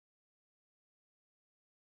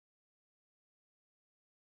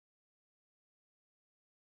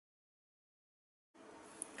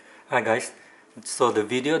Hi guys, so the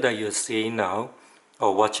video that you're seeing now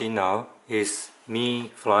or watching now is me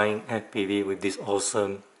flying FPV with this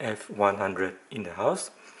awesome F100 in the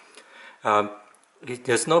house.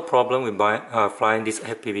 There's no problem with flying this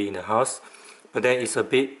FPV in the house, but that is a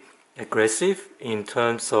bit aggressive in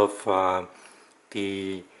terms of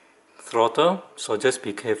the throttle, so just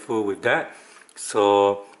be careful with that.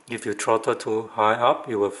 So if you throttle too high up,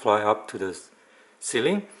 you will fly up to the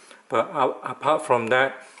ceiling, but apart from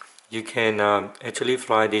that, you can actually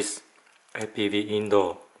fly this FPV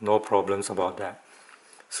indoor, no problems about that.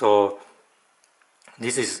 So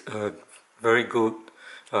this is a very good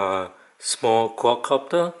small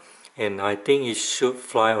quadcopter, and I think it should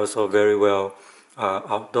fly also very well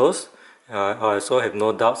outdoors. I also have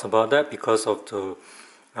no doubts about that because of the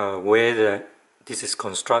way that this is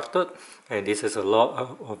constructed, and this has a lot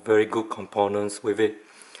of very good components with it.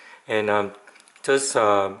 And just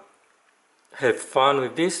have fun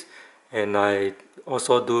with this, and I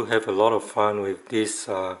also do have a lot of fun with this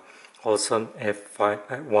awesome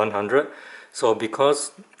F100. So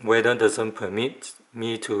because weather doesn't permit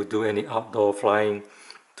me to do any outdoor flying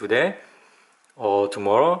today or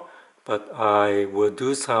tomorrow, but I will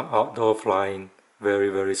do some outdoor flying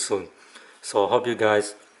very soon. So I hope you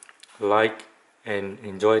guys like and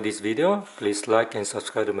enjoy this video. Please like and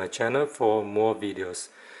subscribe to my channel for more videos.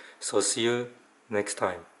 So see you next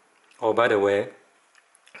time. Oh, by the way,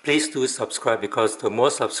 please do subscribe, because the more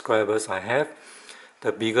subscribers I have,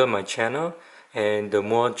 the bigger my channel and the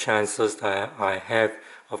more chances that I have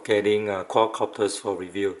of getting quadcopters for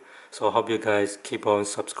review. So I hope you guys keep on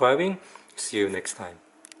subscribing. See you next time.